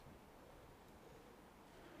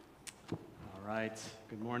right.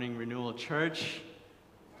 Good morning, Renewal Church.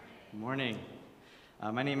 Good morning.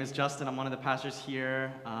 My name is Justin. I'm one of the pastors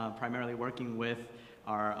here, primarily working with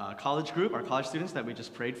our college group, our college students that we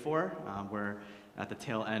just prayed for. We're at the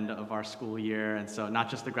tail end of our school year, and so not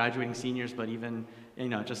just the graduating seniors, but even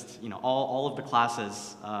all of the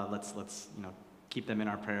classes. Let's keep them in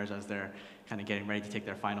our prayers as they're kind of getting ready to take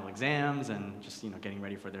their final exams and just getting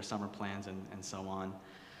ready for their summer plans and so on.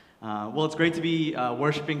 Well, it's great to be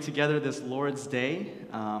worshiping together this Lord's Day.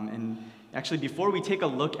 And actually, before we take a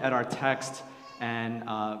look at our text and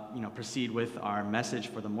proceed with our message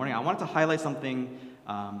for the morning, I wanted to highlight something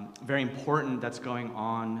very important that's going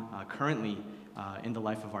on currently in the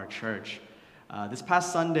life of our church. This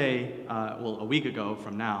past Sunday, a week ago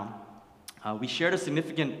from now, we shared a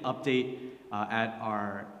significant update at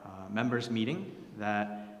our members meeting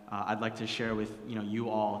that I'd like to share with you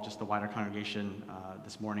all, just the wider congregation,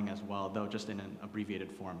 this morning as well, though just in an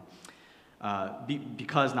abbreviated form.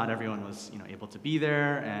 Because not everyone was able to be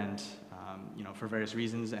there, and for various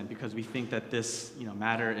reasons, and because we think that this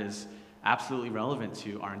matter is absolutely relevant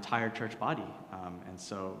to our entire church body, and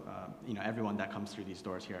so everyone that comes through these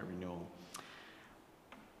doors here at Renewal.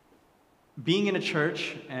 Being in a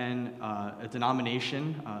church and a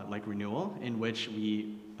denomination like Renewal, in which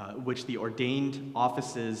the ordained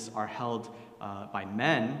offices are held by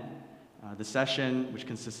men, the session, which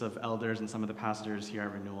consists of elders and some of the pastors here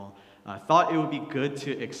at Renewal, thought it would be good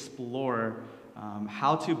to explore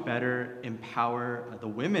how to better empower the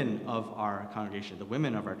women of our congregation, the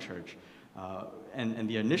women of our church. And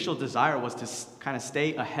the initial desire was to kind of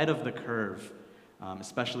stay ahead of the curve,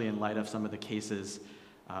 especially in light of some of the cases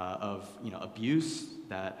of abuse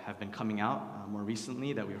that have been coming out more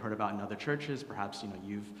recently that we've heard about in other churches. Perhaps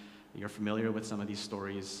you're familiar with some of these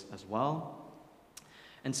stories as well.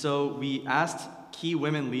 And so we asked key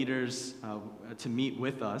women leaders to meet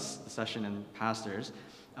with us, the session and pastors,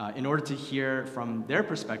 in order to hear from their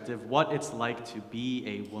perspective what it's like to be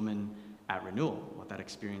a woman at Renewal, what that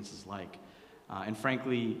experience is like. And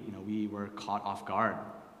frankly, we were caught off guard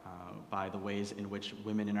by the ways in which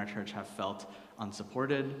women in our church have felt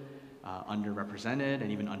unsupported, underrepresented,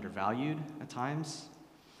 and even undervalued at times.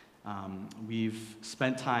 We've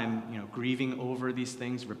spent time, grieving over these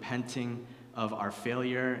things, repenting of our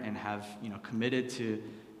failure, and have, committed to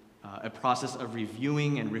a process of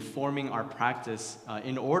reviewing and reforming our practice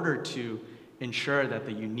in order to ensure that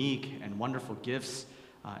the unique and wonderful gifts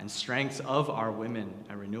and strengths of our women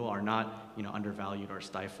at Renewal are not, undervalued or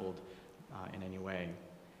stifled in any way.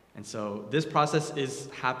 And so this process is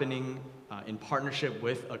happening in partnership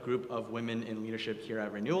with a group of women in leadership here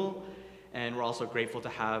at Renewal, and we're also grateful to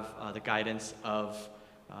have the guidance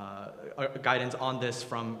on this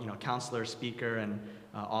from counselor, speaker, and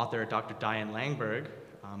author Dr. Diane Langberg,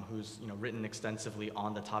 who's written extensively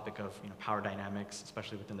on the topic of power dynamics,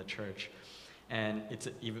 especially within the church. And it's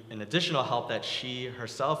even an additional help that she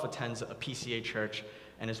herself attends a PCA church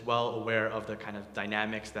and is well aware of the kind of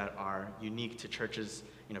dynamics that are unique to churches,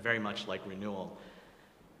 very much like Renewal.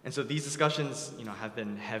 And so these discussions, have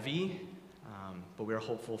been heavy, but we're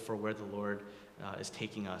hopeful for where the Lord is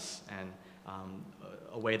taking us. And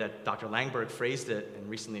a way that Dr. Langberg phrased it and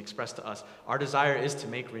recently expressed to us, our desire is to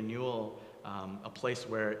make Renewal a place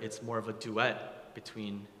where it's more of a duet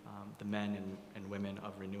between the men and women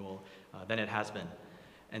of Renewal than it has been.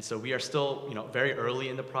 And so we are still, very early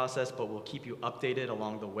in the process, but we'll keep you updated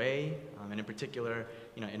along the way, and in particular,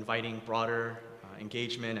 inviting broader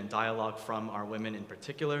engagement and dialogue from our women in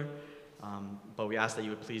particular. But we ask that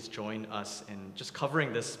you would please join us in just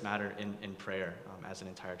covering this matter in prayer as an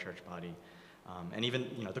entire church body. And even,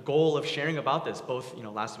 the goal of sharing about this, both,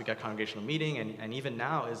 last week at congregational meeting and even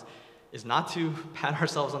now, is not to pat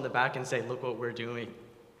ourselves on the back and say, look what we're doing.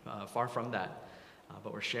 Far from that.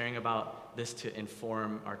 But we're sharing about this to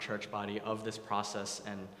inform our church body of this process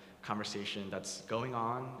and conversation that's going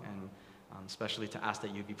on, and especially to ask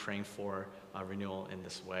that you be praying for Renewal in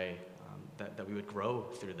this way, that we would grow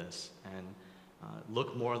through this and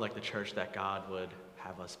look more like the church that God would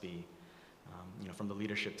have us be, from the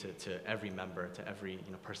leadership to every member, to every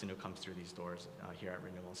person who comes through these doors here at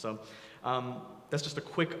Renewal. So that's just a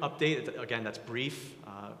quick update. Again, that's brief,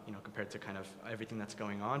 compared to kind of everything that's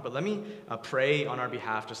going on. But let me pray on our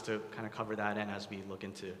behalf just to kind of cover that in as we look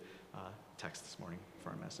into text this morning for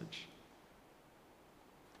our message.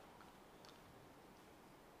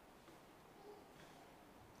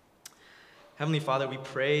 Heavenly Father, we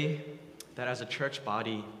pray that as a church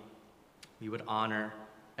body, we would honor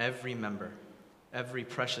every member, every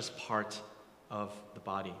precious part of the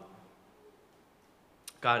body.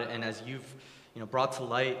 God, and as you've brought to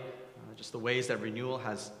light just the ways that Renewal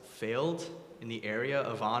has failed in the area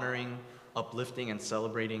of honoring uplifting and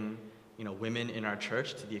celebrating, women in our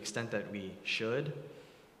church to the extent that we should.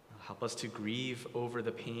 Help us to grieve over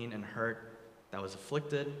the pain and hurt that was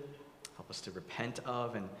afflicted. Help us to repent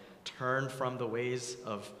of and turn from the ways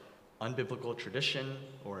of unbiblical tradition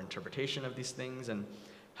or interpretation of these things, and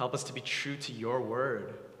help us to be true to your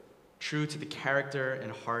word, true to the character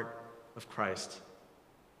and heart of Christ.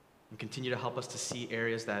 And continue to help us to see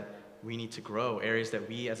areas that we need to grow, areas that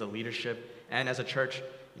we as a leadership and as a church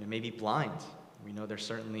may be blind. We know there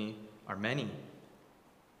certainly are many.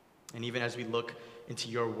 And even as we look into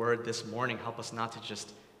your word this morning, help us not to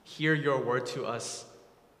just hear your word to us,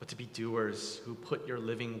 but to be doers who put your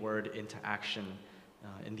living word into action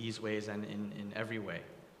in these ways and in every way.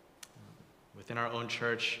 Within our own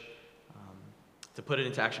church, to put it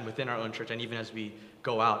into action within our own church, and even as we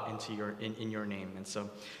go out in your name. And so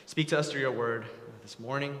speak to us through your word this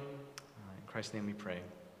morning. In Christ's name we pray.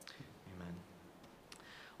 Amen.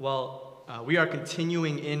 Well, we are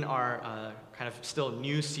continuing in our kind of still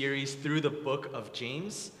new series through the book of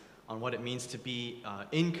James on what it means to be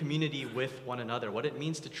in community with one another, what it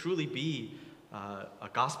means to truly be a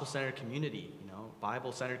gospel-centered community,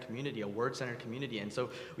 Bible-centered community, a word-centered community. And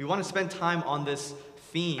so we want to spend time on this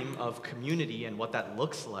theme of community and what that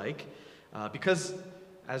looks like, because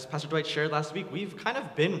as Pastor Dwight shared last week, we've kind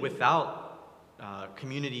of been without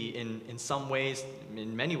community in some ways,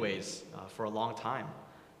 in many ways, for a long time.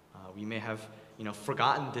 We may have,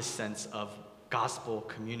 forgotten this sense of gospel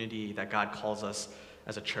community that God calls us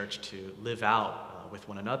as a church to live out with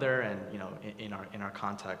one another and, in our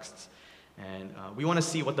contexts. And we want to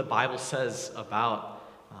see what the Bible says about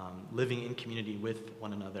living in community with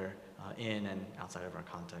one another in and outside of our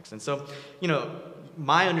context. And so,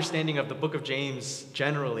 my understanding of the book of James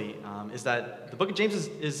generally is that the book of James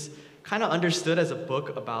is kind of understood as a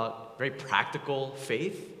book about very practical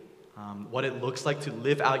faith, what it looks like to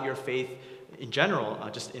live out your faith in general,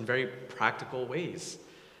 just in very practical ways.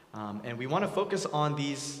 And we want to focus on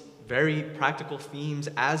these very practical themes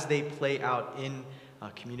as they play out in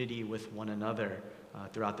community with one another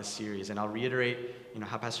throughout this series. And I'll reiterate,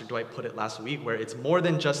 how Pastor Dwight put it last week, where it's more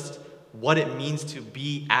than just what it means to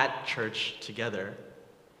be at church together,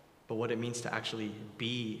 but what it means to actually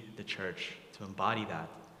be the church, to embody that.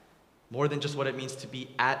 More than just what it means to be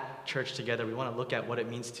at church together, we want to look at what it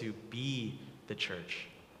means to be the church.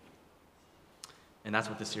 And that's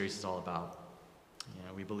what this series is all about.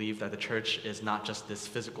 We believe that the church is not just this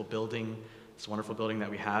physical building, this wonderful building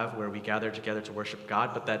that we have where we gather together to worship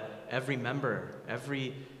God, but that every member,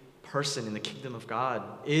 every person in the kingdom of God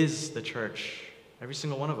is the church, every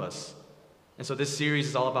single one of us. And so this series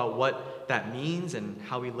is all about what that means and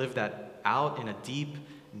how we live that out in a deep,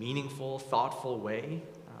 meaningful, thoughtful way,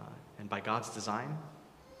 and by God's design.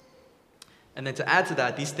 And then to add to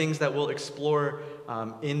that, these things that we'll explore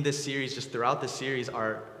in this series, just throughout this series,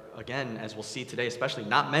 are, again, as we'll see today especially,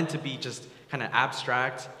 not meant to be just kind of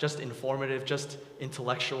abstract, just informative, just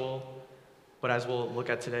intellectual. But as we'll look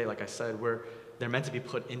at today, like I said, they're meant to be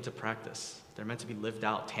put into practice. They're meant to be lived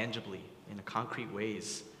out tangibly in concrete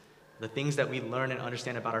ways. The things that we learn and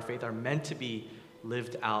understand about our faith are meant to be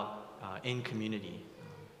lived out in community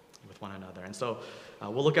with one another. And so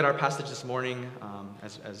we'll look at our passage this morning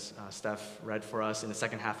as Steph read for us in the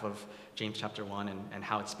second half of James chapter 1 and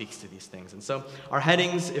how it speaks to these things. And so our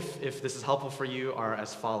headings, if this is helpful for you, are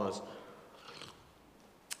as follows.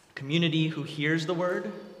 Community who hears the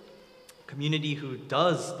word, community who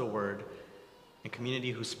does the word, and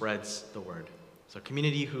community who spreads the word. So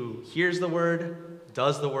community who hears the word,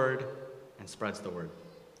 does the word, and spreads the word.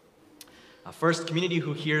 First, community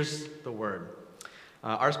who hears the word.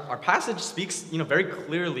 Our passage speaks, very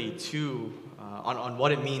clearly on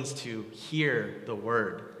what it means to hear the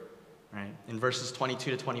word. Right? In verses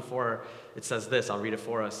 22 to 24, it says this. I'll read it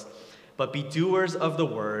for us. But be doers of the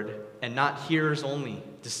word, and not hearers only,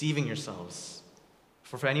 deceiving yourselves.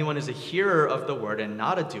 For if anyone is a hearer of the word and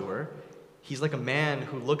not a doer, he's like a man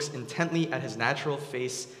who looks intently at his natural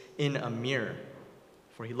face in a mirror.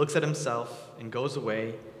 For he looks at himself and goes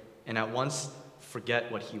away, and at once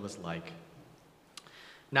forget what he was like.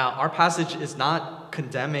 Now, our passage is not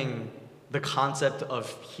condemning the concept of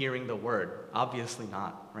hearing the word. Obviously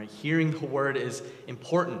not, right? Hearing the word is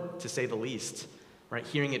important, to say the least, right?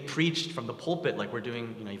 Hearing it preached from the pulpit like we're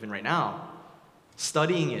doing, even right now.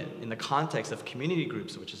 Studying it in the context of community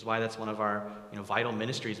groups, which is why that's one of our, vital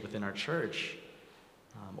ministries within our church.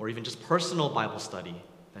 Or even just personal Bible study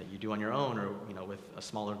that you do on your own or, with a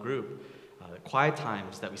smaller group. Quiet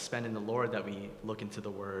times that we spend in the Lord, that we look into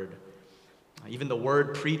the word. Even the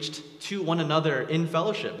word preached to one another in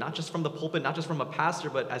fellowship, not just from the pulpit, not just from a pastor,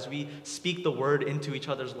 but as we speak the word into each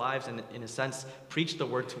other's lives and, in a sense, preach the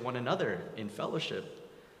word to one another in fellowship,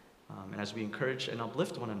 and as we encourage and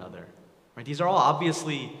uplift one another. Right? These are all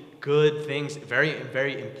obviously good things, very,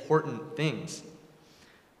 very important things.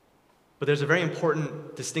 But there's a very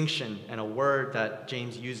important distinction and a word that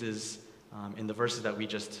James uses in the verses that we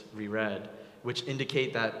just reread, which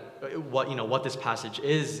indicate that what this passage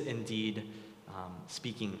is indeed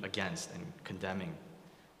speaking against and condemning.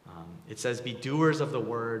 It says, "Be doers of the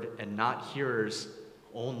word and not hearers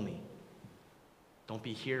only." Don't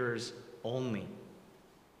be hearers only.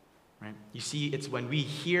 Right? You see, it's when we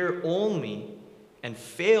hear only and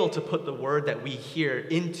fail to put the word that we hear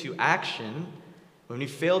into action, when we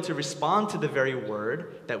fail to respond to the very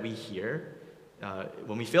word that we hear,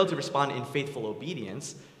 when we fail to respond in faithful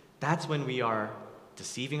obedience, that's when we are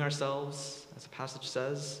deceiving ourselves, as the passage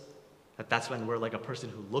says. That's when we're like a person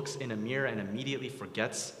who looks in a mirror and immediately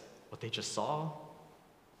forgets what they just saw.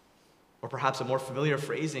 Or perhaps a more familiar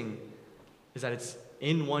phrasing is that it's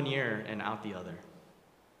in one ear and out the other.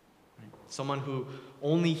 Right? Someone who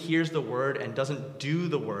only hears the word and doesn't do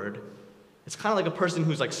the word, it's kind of like a person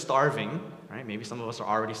who's like starving, right? Maybe some of us are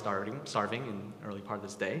already starving in the early part of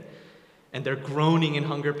this day, and they're groaning in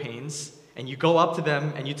hunger pains, and you go up to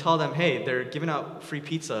them and you tell them, hey, they're giving out free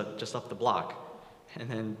pizza just up the block. And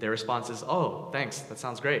then their response is, oh, thanks, that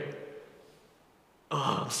sounds great.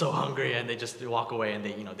 Oh, I'm so hungry, and they just walk away and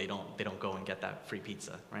they don't go and get that free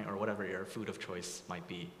pizza, right? Or whatever your food of choice might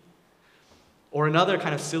be. Or another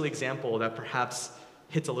kind of silly example that perhaps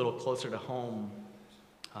hits a little closer to home,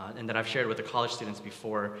 and that I've shared with the college students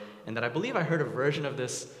before, and that I believe I heard a version of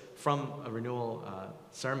this from a renewal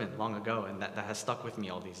sermon long ago, and that has stuck with me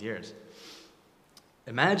all these years.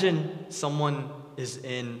 Imagine someone is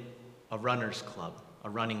in a runner's club, a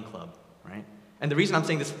running club, right? And the reason I'm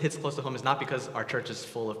saying this hits close to home is not because our church is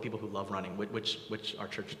full of people who love running, which our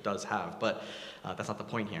church does have, but that's not the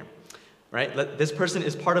point here, right? This person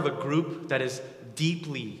is part of a group that is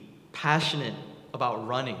deeply passionate about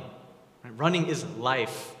running. Right? Running is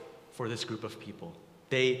life for this group of people.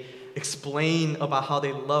 They explain about how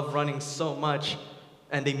they love running so much,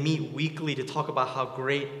 and they meet weekly to talk about how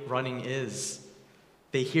great running is.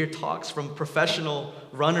 They hear talks from professional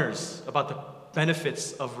runners about the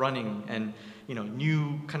benefits of running and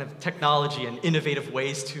new kind of technology and innovative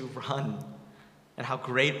ways to run and how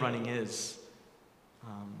great running is.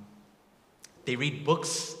 They read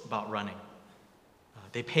books about running.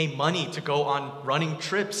 They pay money to go on running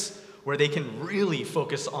trips where they can really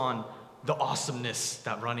focus on the awesomeness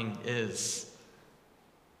that running is.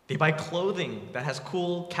 They buy clothing that has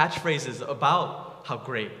cool catchphrases about how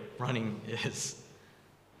great running is.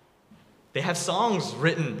 They have songs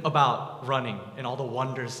written about running and all the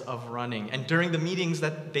wonders of running. And during the meetings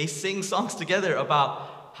that they sing songs together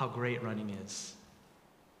about how great running is.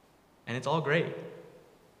 And it's all great.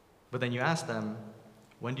 But then you ask them,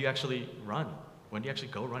 when do you actually run? When do you actually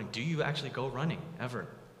go running? Do you actually go running ever?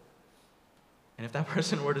 And if that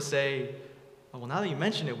person were to say, oh, well, now that you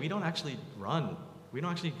mention it, we don't actually run. We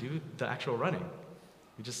don't actually do the actual running.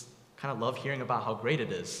 We just kind of love hearing about how great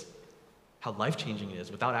it is, how life-changing it is,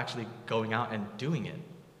 without actually going out and doing it.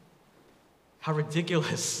 How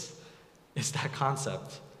ridiculous is that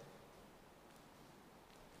concept?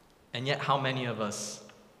 And yet, how many of us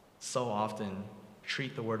so often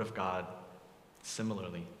treat the Word of God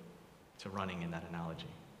similarly to running in that analogy?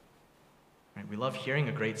 Right? We love hearing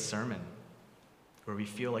a great sermon where we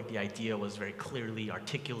feel like the idea was very clearly,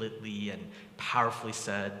 articulately, and powerfully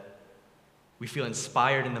said. We feel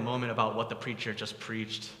inspired in the moment about what the preacher just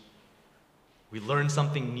preached. We learn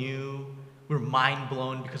something new. We're mind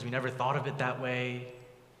blown because we never thought of it that way.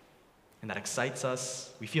 And that excites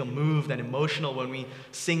us. We feel moved and emotional when we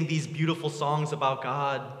sing these beautiful songs about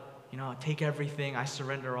God. Take everything, I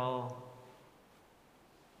surrender all.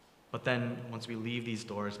 But then once we leave these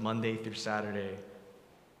doors, Monday through Saturday,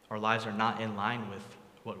 our lives are not in line with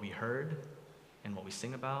what we heard and what we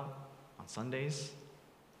sing about on Sundays.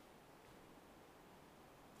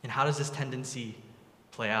 And how does this tendency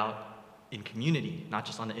play out in community, not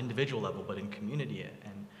just on an individual level, but in community?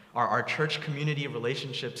 And are our church community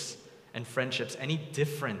relationships and friendships any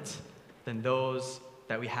different than those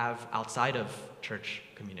that we have outside of church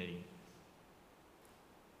community?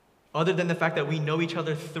 Other than the fact that we know each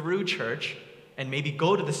other through church and maybe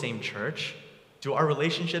go to the same church, do our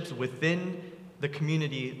relationships within the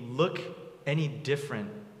community look any different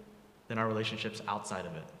than our relationships outside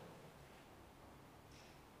of it?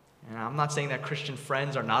 And I'm not saying that Christian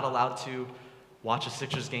friends are not allowed to watch a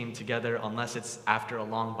Sixers game together unless it's after a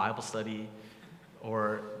long Bible study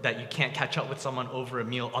or that you can't catch up with someone over a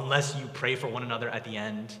meal unless you pray for one another at the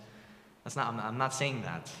end. I'm not saying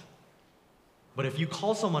that. But if you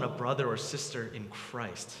call someone a brother or sister in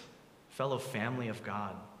Christ, fellow family of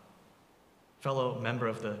God, fellow member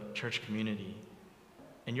of the church community,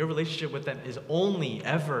 and your relationship with them is only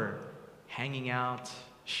ever hanging out,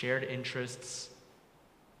 shared interests,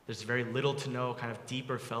 there's very little to no kind of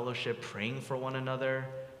deeper fellowship, praying for one another,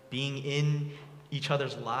 being in each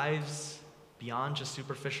other's lives beyond just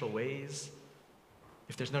superficial ways,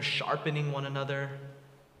 if there's no sharpening one another,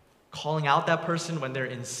 calling out that person when they're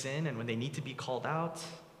in sin and when they need to be called out,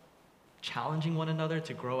 challenging one another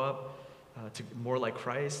to grow up to more like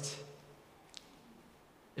Christ,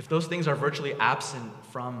 if those things are virtually absent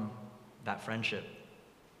from that friendship,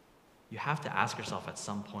 you have to ask yourself at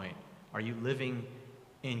some point, are you living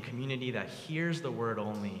in community that hears the word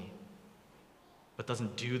only, but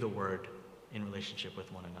doesn't do the word in relationship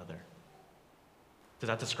with one another? Does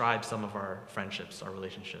that describe some of our friendships, our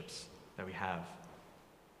relationships that we have?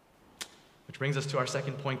 Which brings us to our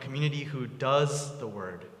second point, community who does the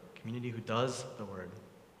word. Community who does the word.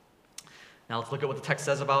 Now let's look at what the text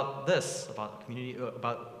says about this, about community,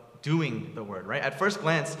 about doing the word, right? At first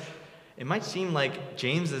glance, it might seem like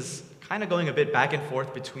James is kind of going a bit back and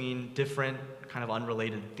forth between different kind of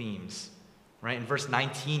unrelated themes, right? In verse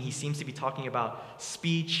 19, he seems to be talking about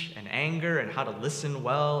speech and anger and how to listen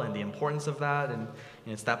well and the importance of that. And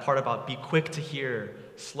it's that part about be quick to hear,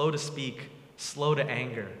 slow to speak, slow to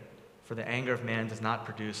anger, for the anger of man does not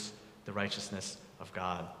produce the righteousness of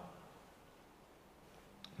God.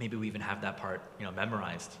 Maybe we even have that part,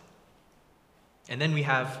 memorized. And then we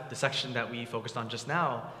have the section that we focused on just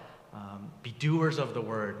now, be doers of the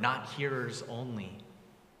word, not hearers only.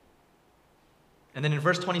 And then in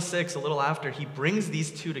verse 26, a little after, he brings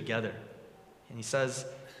these two together. And he says,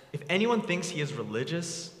 if anyone thinks he is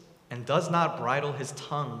religious and does not bridle his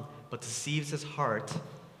tongue but deceives his heart,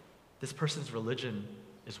 this person's religion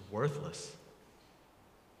is worthless.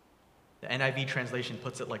 The NIV translation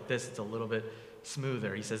puts it like this. It's a little bit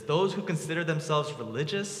smoother. He says, those who consider themselves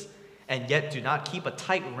religious and yet do not keep a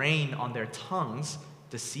tight rein on their tongues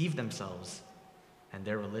deceive themselves, and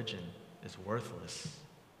their religion is worthless.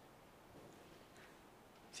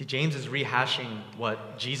 See, James is rehashing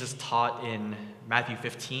what Jesus taught in Matthew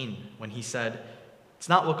 15 when he said, it's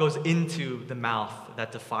not what goes into the mouth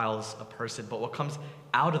that defiles a person, but what comes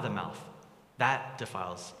out of the mouth, that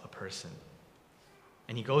defiles a person.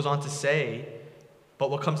 And he goes on to say, but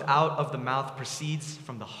what comes out of the mouth proceeds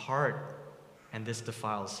from the heart, and this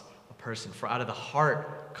defiles a person. For out of the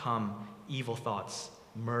heart come evil thoughts,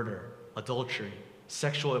 murder, adultery,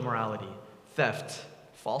 sexual immorality, theft,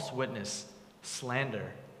 false witness,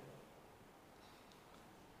 slander.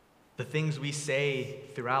 The things we say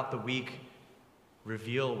throughout the week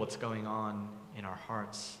reveal what's going on in our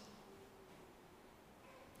hearts.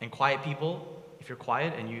 And quiet people, if you're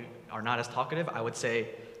quiet and you are not as talkative, I would say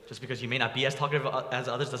just because you may not be as talkative as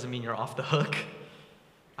others doesn't mean you're off the hook.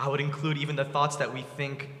 I would include even the thoughts that we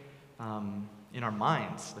think in our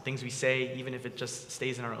minds, the things we say, even if it just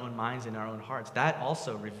stays in our own minds, in our own hearts. That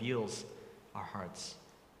also reveals our hearts,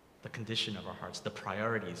 the condition of our hearts, the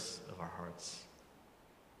priorities of our hearts.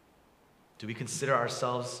 Do we consider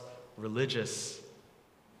ourselves religious,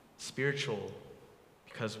 spiritual,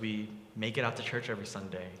 because we make it out to church every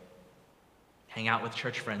Sunday, hang out with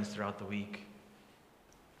church friends throughout the week,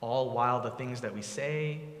 all while the things that we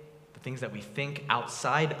say, the things that we think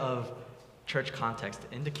outside of church context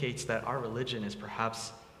indicates that our religion is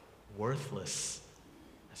perhaps worthless,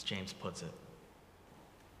 as James puts it?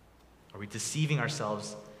 Are we deceiving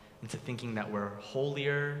ourselves into thinking that we're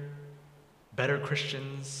holier, better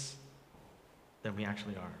Christians than we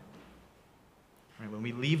actually are? Right? When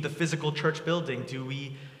we leave the physical church building, do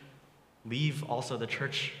we leave also the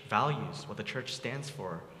church values, what the church stands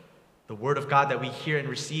for? The word of God that we hear and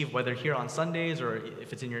receive, whether here on Sundays or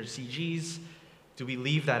if it's in your CGs, do we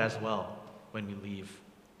leave that as well when we leave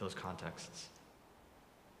those contexts?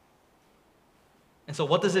 And so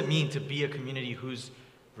what does it mean to be a community whose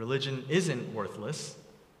religion isn't worthless,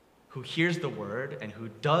 who hears the word and who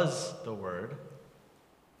does the word?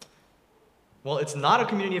 Well, it's not a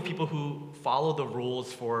community of people who follow the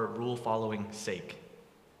rules for rule-following sake.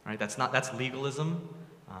 Right? That's legalism.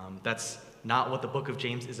 That's not what the book of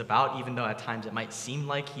James is about, even though at times it might seem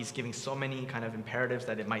like he's giving so many kind of imperatives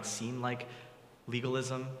that it might seem like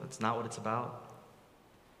legalism. That's not what it's about.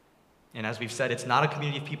 And as we've said, it's not a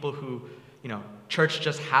community of people who, church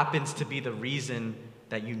just happens to be the reason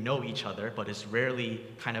that you know each other, but is rarely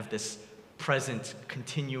kind of this present,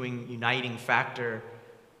 continuing, uniting factor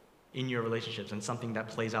in your relationships and something that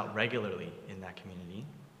plays out regularly in that community.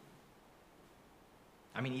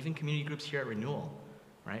 I mean, even community groups here at Renewal,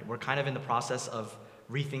 right? We're kind of in the process of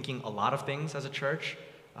rethinking a lot of things as a church,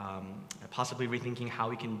 possibly rethinking how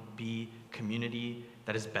we can be community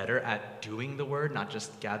that is better at doing the word, not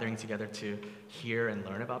just gathering together to hear and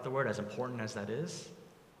learn about the word, as important as that is.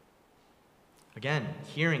 Again,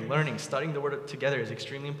 hearing, learning, studying the word together is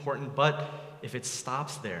extremely important, but if it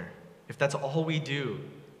stops there, if that's all we do,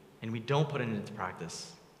 and we don't put it into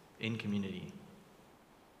practice in community,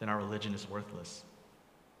 then our religion is worthless.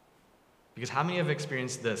 Because how many have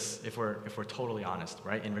experienced this, if we're totally honest,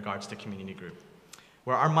 right, in regards to community group?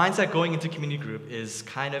 Where our mindset going into community group is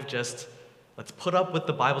kind of just, let's put up with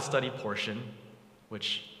the Bible study portion,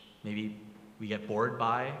 which maybe we get bored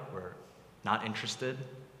by, we're not interested.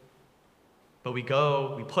 But we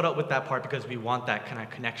put up with that part because we want that kind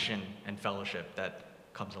of connection and fellowship that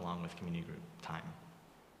comes along with community group time.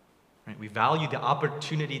 Right? We value the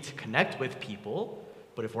opportunity to connect with people,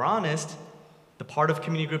 but if we're honest, the part of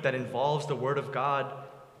community group that involves the Word of God,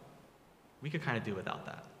 we could kind of do without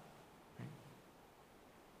that. Right?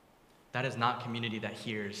 That is not community that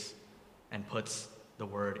hears and puts the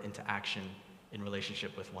Word into action in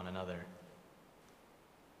relationship with one another.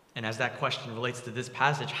 And as that question relates to this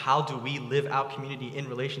passage, how do we live out community in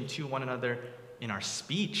relation to one another in our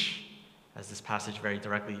speech? As this passage very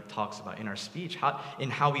directly talks about in our speech, in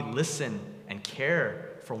how we listen and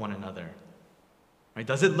care for one another. Right?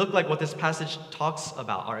 Does it look like what this passage talks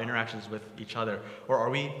about, our interactions with each other? Or are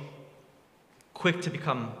we quick to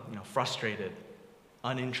become frustrated,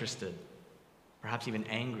 uninterested, perhaps even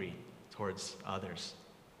angry towards others?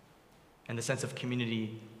 And the sense of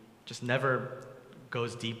community just never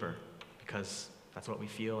goes deeper because that's what we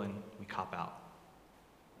feel and we cop out.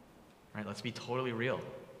 Right? Let's be totally real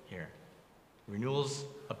here. Renewal's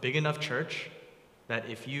a big enough church that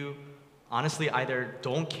if you honestly either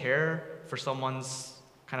don't care for someone's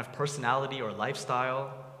kind of personality or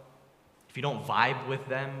lifestyle, if you don't vibe with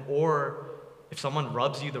them, or if someone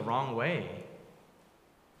rubs you the wrong way,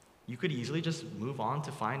 you could easily just move on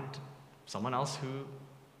to find someone else who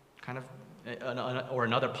kind of, or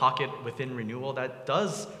another pocket within Renewal that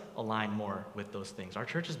does align more with those things. Our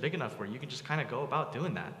church is big enough where you can just kind of go about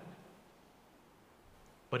doing that.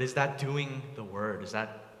 But is that doing the word? Is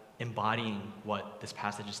that embodying what this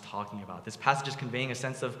passage is talking about? This passage is conveying a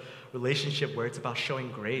sense of relationship where it's about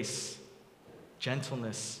showing grace,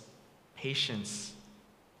 gentleness, patience,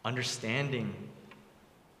 understanding.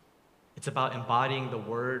 It's about embodying the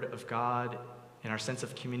word of God in our sense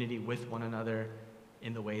of community with one another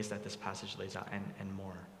in the ways that this passage lays out, and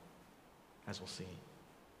more, as we'll see.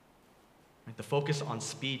 Right? The focus on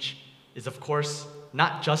speech is, of course,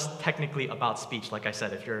 not just technically about speech. Like I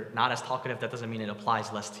said, if you're not as talkative, that doesn't mean it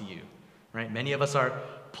applies less to you, right? Many of us are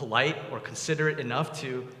polite or considerate enough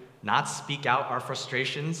to not speak out our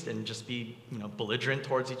frustrations and just be, belligerent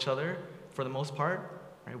towards each other for the most part,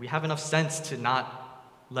 right? We have enough sense to not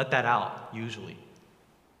let that out, usually.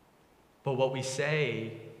 But what we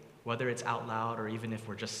say, whether it's out loud or even if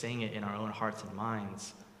we're just saying it in our own hearts and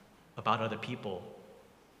minds about other people,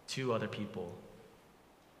 to other people,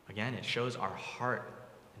 again, it shows our heart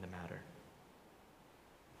in the matter.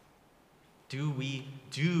 Do we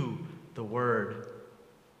do the word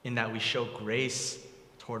in that we show grace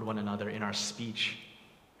toward one another in our speech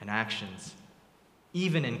and actions,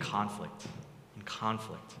 even in conflict?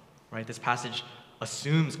 Right? This passage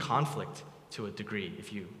assumes conflict to a degree,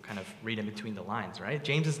 if you kind of read in between the lines, right?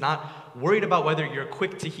 James is not worried about whether you're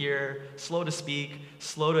quick to hear, slow to speak,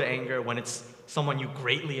 slow to anger when it's someone you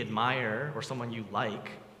greatly admire or someone you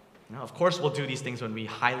like. Of course we'll do these things when we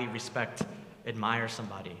highly respect, admire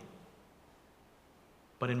somebody.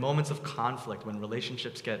 But in moments of conflict, when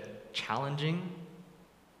relationships get challenging,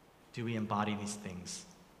 do we embody these things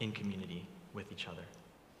in community with each other?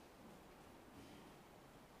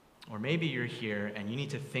 Or maybe you're here and you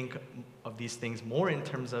need to think of these things more in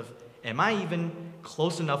terms of, am I even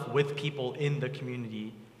close enough with people in the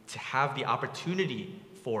community to have the opportunity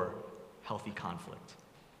for healthy conflict?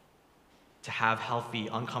 To have healthy,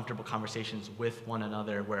 uncomfortable conversations with one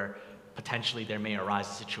another where potentially there may arise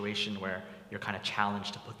a situation where you're kind of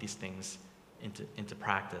challenged to put these things into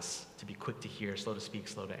practice, to be quick to hear, slow to speak,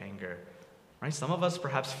 slow to anger. Right? Some of us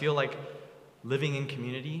perhaps feel like living in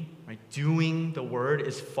community, right, doing the word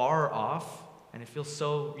is far off, and it feels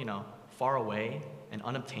so, far away and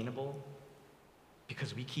unobtainable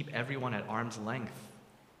because we keep everyone at arm's length,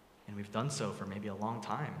 and we've done so for maybe a long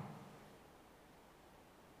time.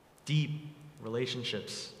 Deep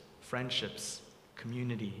relationships, friendships,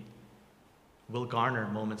 community will garner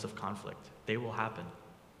moments of conflict. They will happen.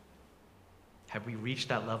 Have we reached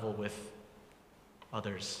that level with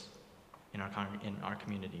others in our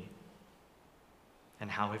community?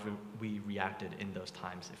 And how have we reacted in those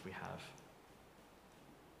times if we have?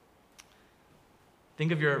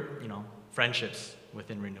 Think of your, friendships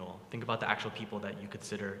within Renewal. Think about the actual people that you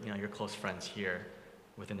consider, your close friends here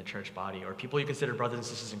within the church body, or people you consider brothers and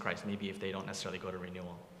sisters in Christ, maybe if they don't necessarily go to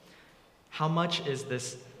Renewal. How much is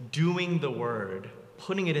this doing the word,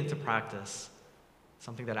 putting it into practice,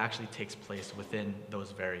 something that actually takes place within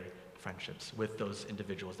those very friendships, with those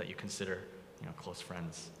individuals that you consider, close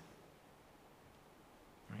friends?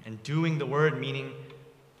 Right? And doing the word, meaning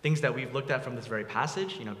things that we've looked at from this very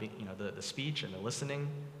passage, the speech and the listening,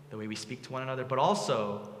 the way we speak to one another, but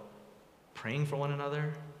also praying for one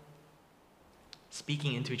another,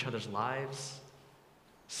 speaking into each other's lives,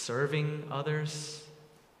 serving others,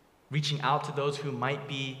 reaching out to those who might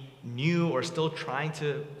be new or still trying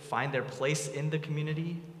to find their place in the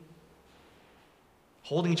community,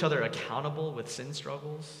 holding each other accountable with sin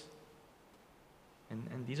struggles.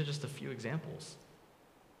 And these are just a few examples.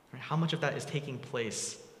 Right? How much of that is taking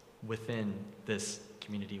place within this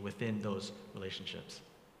community, within those relationships?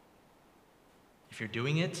 If you're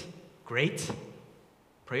doing it, great.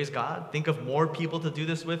 Praise God. Think of more people to do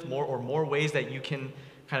this with, more ways that you can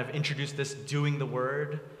kind of introduce this doing the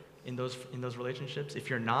word in those relationships. If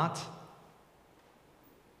you're not,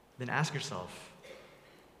 then ask yourself,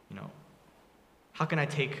 how can I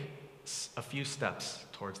take a few steps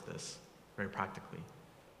towards this very practically?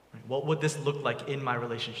 Right? What would this look like in my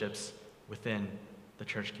relationships within the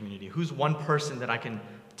church community? Who's one person that I can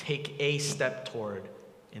take a step toward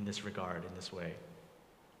in this regard, in this way?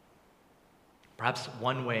 Perhaps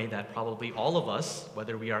one way that probably all of us,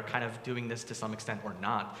 whether we are kind of doing this to some extent or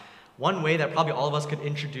not, one way that probably all of us could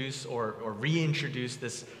introduce or reintroduce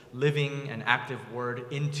this living and active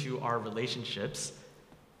word into our relationships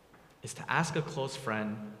is to ask a close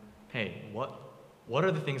friend, hey, what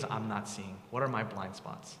are the things I'm not seeing? What are my blind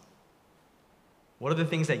spots? What are the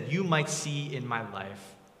things that you might see in my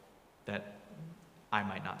life that I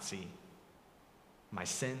might not see? My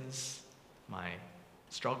sins, my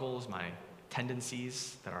struggles, my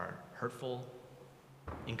tendencies that are hurtful,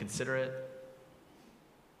 inconsiderate.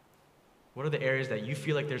 What are the areas that you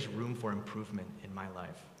feel like there's room for improvement in my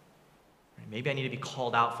life? Right? Maybe I need to be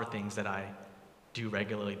called out for things that I do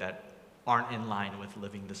regularly that aren't in line with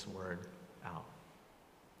living this word out.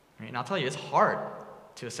 Right? And I'll tell you, it's hard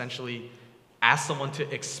to essentially ask someone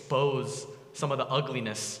to expose some of the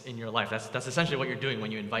ugliness in your life. That's essentially what you're doing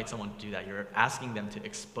when you invite someone to do that. You're asking them to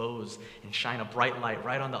expose and shine a bright light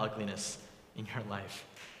right on the ugliness in your life.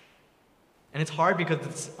 And it's hard because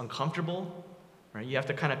it's uncomfortable, right? You have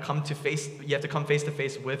to come face to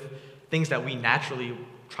face with things that we naturally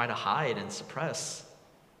try to hide and suppress,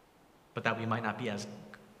 but that we might not be as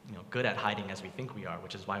good at hiding as we think we are,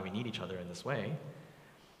 which is why we need each other in this way.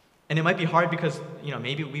 And it might be hard because,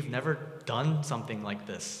 maybe we've never done something like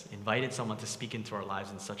this, invited someone to speak into our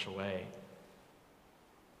lives in such a way.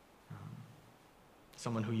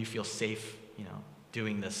 Someone who you feel safe,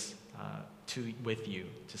 doing this with you,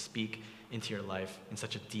 to speak into your life in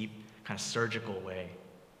such a deep, kind of surgical way.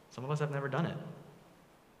 Some of us have never done it.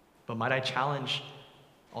 But might I challenge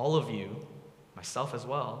all of you, myself as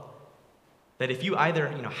well, that if you either,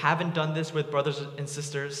 haven't done this with brothers and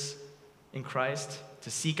sisters in Christ, to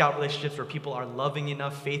seek out relationships where people are loving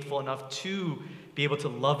enough, faithful enough to be able to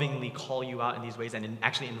lovingly call you out in these ways and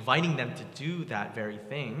actually inviting them to do that very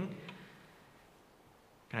thing,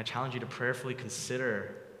 can I challenge you to prayerfully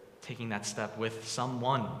consider taking that step with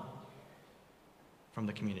someone from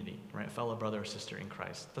the community, right? A fellow brother or sister in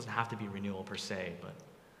Christ. It doesn't have to be Renewal per se, but...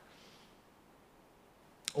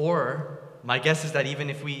 Or, my guess is that even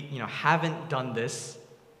if we, haven't done this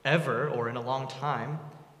ever or in a long time,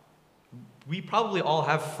 we probably all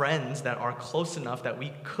have friends that are close enough that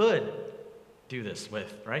we could do this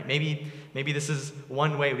with, right? Maybe this is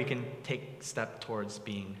one way we can take a step towards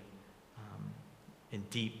being in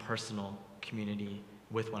deep personal community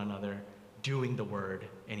with one another, doing the word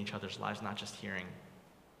in each other's lives, not just hearing.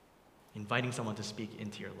 Inviting someone to speak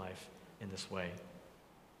into your life in this way.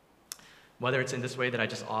 Whether it's in this way that I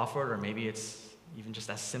just offered, or maybe it's even just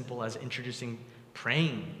as simple as introducing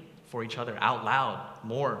praying for each other out loud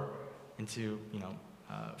more into,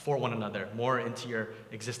 for one another, more into your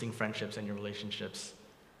existing friendships and your relationships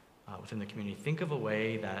within the community. Think of a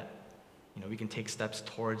way that, we can take steps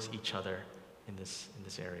towards each other in this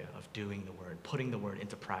area of doing the word, putting the word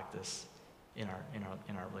into practice in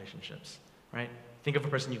our relationships, right? Think of a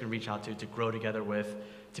person you can reach out to grow together with,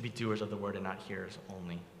 to be doers of the word and not hearers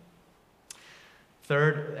only.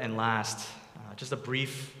 Third and last, just a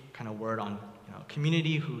brief kind of word on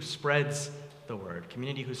community who spreads the word.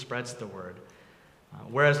 Community who spreads the word.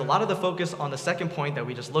 Whereas a lot of the focus on the second point that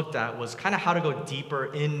we just looked at was kind of how to go deeper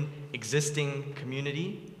in existing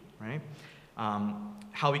community, right?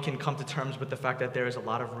 How we can come to terms with the fact that there is a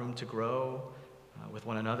lot of room to grow with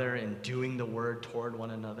one another and doing the word toward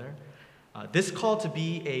one another. This call to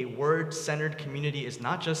be a word-centered community is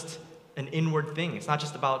not just an inward thing. It's not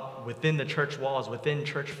just about within the church walls, within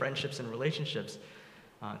church friendships and relationships.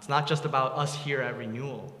 It's not just about us here at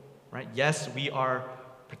Renewal, right? Yes, we are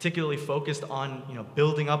particularly focused on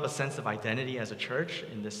building up a sense of identity as a church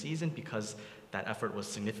in this season because that effort was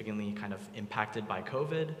significantly kind of impacted by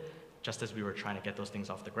COVID, just as we were trying to get those things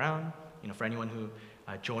off the ground. For anyone who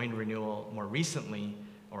joined Renewal more recently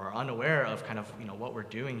or are unaware of kind of what we're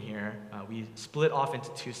doing here, we split off into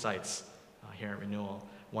 2 sites here at Renewal,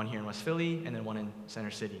 one here in West Philly and then one in Center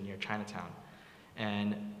City near Chinatown.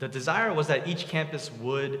 And the desire was that each campus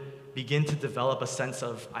would begin to develop a sense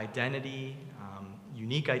of identity,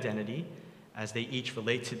 unique identity, as they each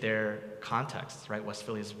relate to their contexts, right? West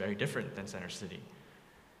Philly is very different than Center City.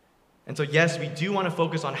 And so yes, we do want to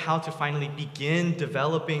focus on how to finally begin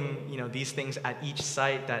developing these things at each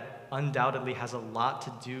site that undoubtedly has a lot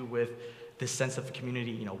to do with this sense of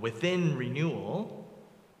community within Renewal.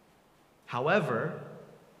 However,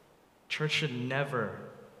 church should never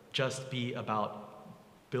just be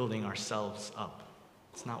about building ourselves up.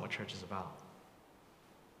 It's not what church is about.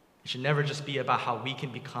 It should never just be about how we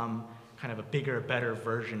can become kind of a bigger, better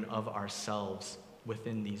version of ourselves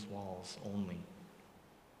within these walls only.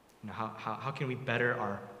 How can we better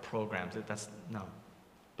our programs? No.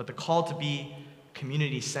 But the call to be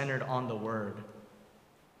community centered on the word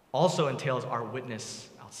also entails our witness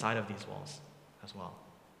outside of these walls as well.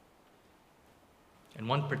 And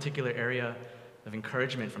one particular area of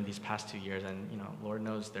encouragement from these past 2 years, and Lord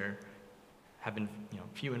knows there have been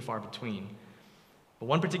few and far between, but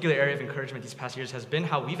one particular area of encouragement these past years has been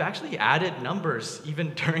how we've actually added numbers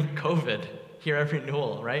even during COVID here at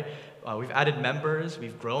Renewal, right? We've added members,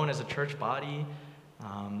 we've grown as a church body.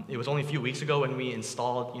 It was only a few weeks ago when we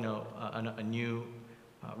installed a new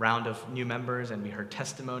round of new members, and we heard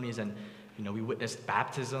testimonies, and we witnessed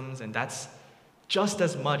baptisms, and that's just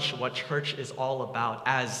as much what church is all about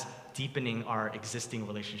as deepening our existing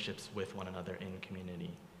relationships with one another in community.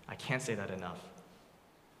 I can't say that enough.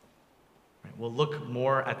 Right? We'll look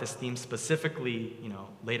more at this theme specifically,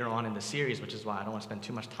 later on in the series, which is why I don't want to spend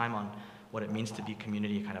too much time on what it means to be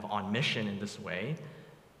community kind of on mission in this way.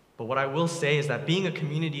 But what I will say is that being a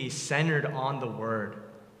community centered on the word,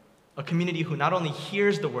 a community who not only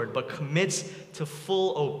hears the word, but commits to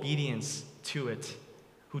full obedience to it,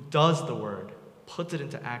 who does the word, puts it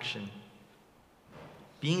into action.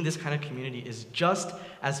 Being this kind of community is just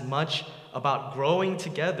as much about growing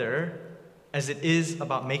together as it is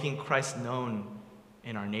about making Christ known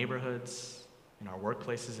in our neighborhoods, in our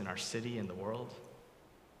workplaces, in our city, in the world.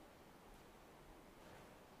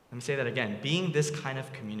 Let me say that again. Being this kind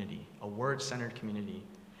of community, a word-centered community,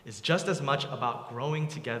 is just as much about growing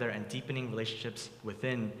together and deepening relationships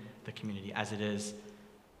within the community as it is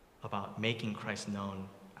about making Christ known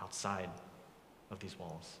outside of these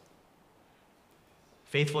walls.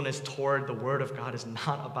 Faithfulness toward the Word of God is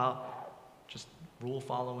not about just rule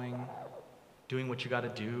following, doing what you got to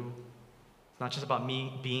do. It's not just about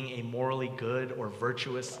me being a morally good or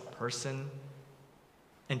virtuous person.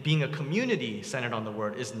 And being a community centered on the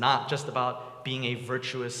Word is not just about being a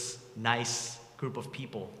virtuous, nice group of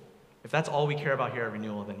people. If that's all we care about here at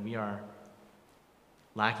Renewal, then we are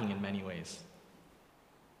lacking in many ways.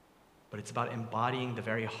 But it's about embodying the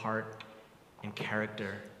very heart and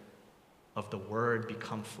character of the Word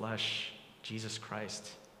become flesh, Jesus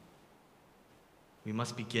Christ. We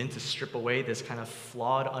must begin to strip away this kind of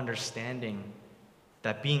flawed understanding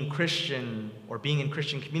that being Christian or being in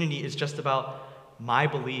Christian community is just about my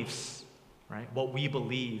beliefs, right? What we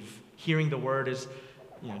believe. Hearing the word is,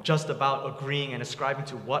 just about agreeing and ascribing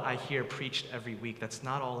to what I hear preached every week. That's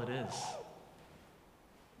not all it is.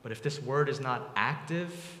 But if this word is not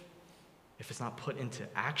active, if it's not put into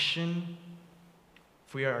action,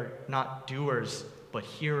 if we are not doers but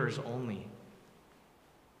hearers only,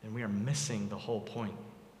 then we are missing the whole point.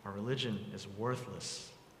 Our religion is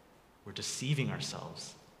worthless. We're deceiving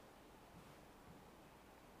ourselves.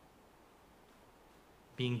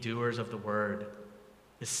 Being doers of the word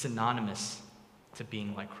is synonymous to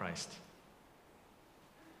being like Christ,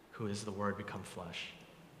 who is the word become flesh,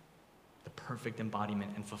 the perfect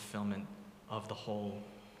embodiment and fulfillment of the whole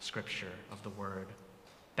scripture of the word.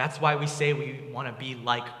 That's why we say we want to be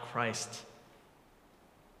like Christ.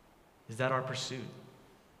 Is that our pursuit?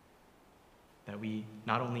 That we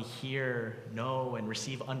not only hear, know, and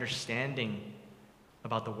receive understanding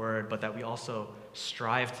about the word, but that we also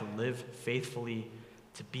strive to live faithfully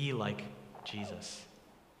to be like Jesus,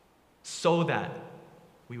 so that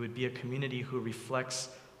we would be a community who reflects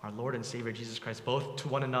our Lord and Savior Jesus Christ, both to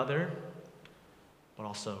one another, but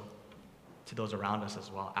also to those around us as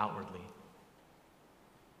well, outwardly.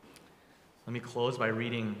 Let me close by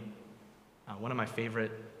reading one of my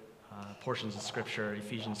favorite portions of Scripture,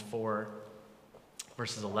 Ephesians 4,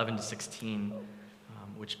 verses 11 to 16,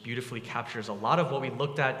 which beautifully captures a lot of what we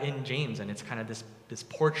looked at in James, and it's kind of this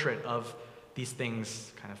portrait of these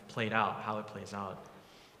things kind of played out, how it plays out.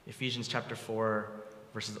 Ephesians chapter 4,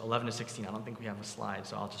 verses 11 to 16. I don't think we have a slide,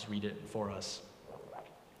 so I'll just read it for us.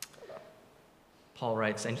 Paul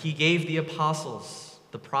writes, "And he gave the apostles,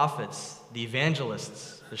 the prophets, the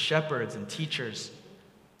evangelists, the shepherds and teachers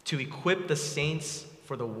to equip the saints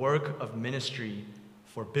for the work of ministry,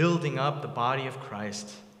 for building up the body of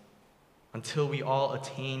Christ, until we all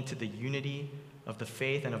attain to the unity of the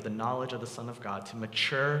faith and of the knowledge of the Son of God, to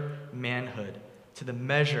mature manhood, to the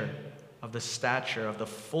measure of the stature of the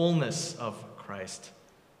fullness of Christ,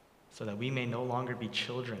 so that we may no longer be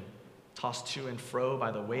children, tossed to and fro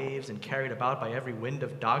by the waves and carried about by every wind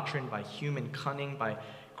of doctrine, by human cunning, by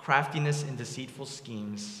craftiness in deceitful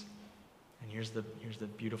schemes." And here's the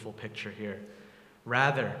beautiful picture here.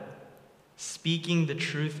 "Rather, speaking the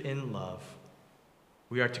truth in love,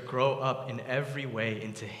 we are to grow up in every way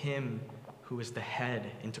into him who is the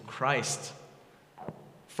head, into Christ,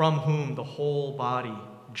 from whom the whole body,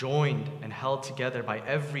 joined and held together by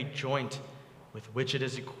every joint with which it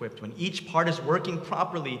is equipped, when each part is working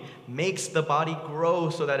properly, makes the body grow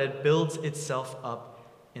so that it builds itself up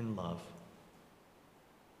in love."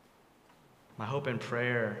 My hope and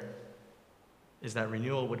prayer is that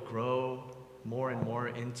Renewal would grow more and more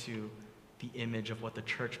into the image of what the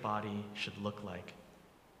church body should look like,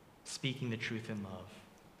 speaking the truth in love,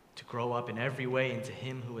 to grow up in every way into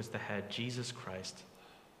him who is the head, Jesus Christ.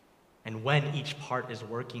 And when each part is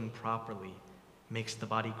working properly, makes the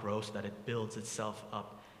body grow so that it builds itself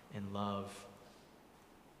up in love.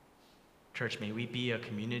 Church, may we be a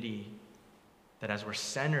community that as we're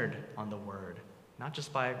centered on the word, not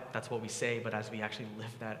just by that's what we say, but as we actually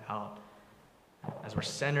live that out, as we're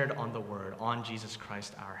centered on the word, on Jesus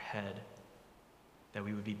Christ, our head, that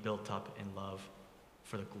we would be built up in love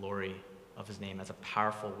for the glory of his name, as a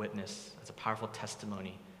powerful witness, as a powerful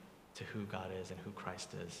testimony to who God is and who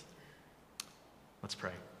Christ is. Let's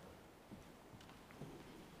pray.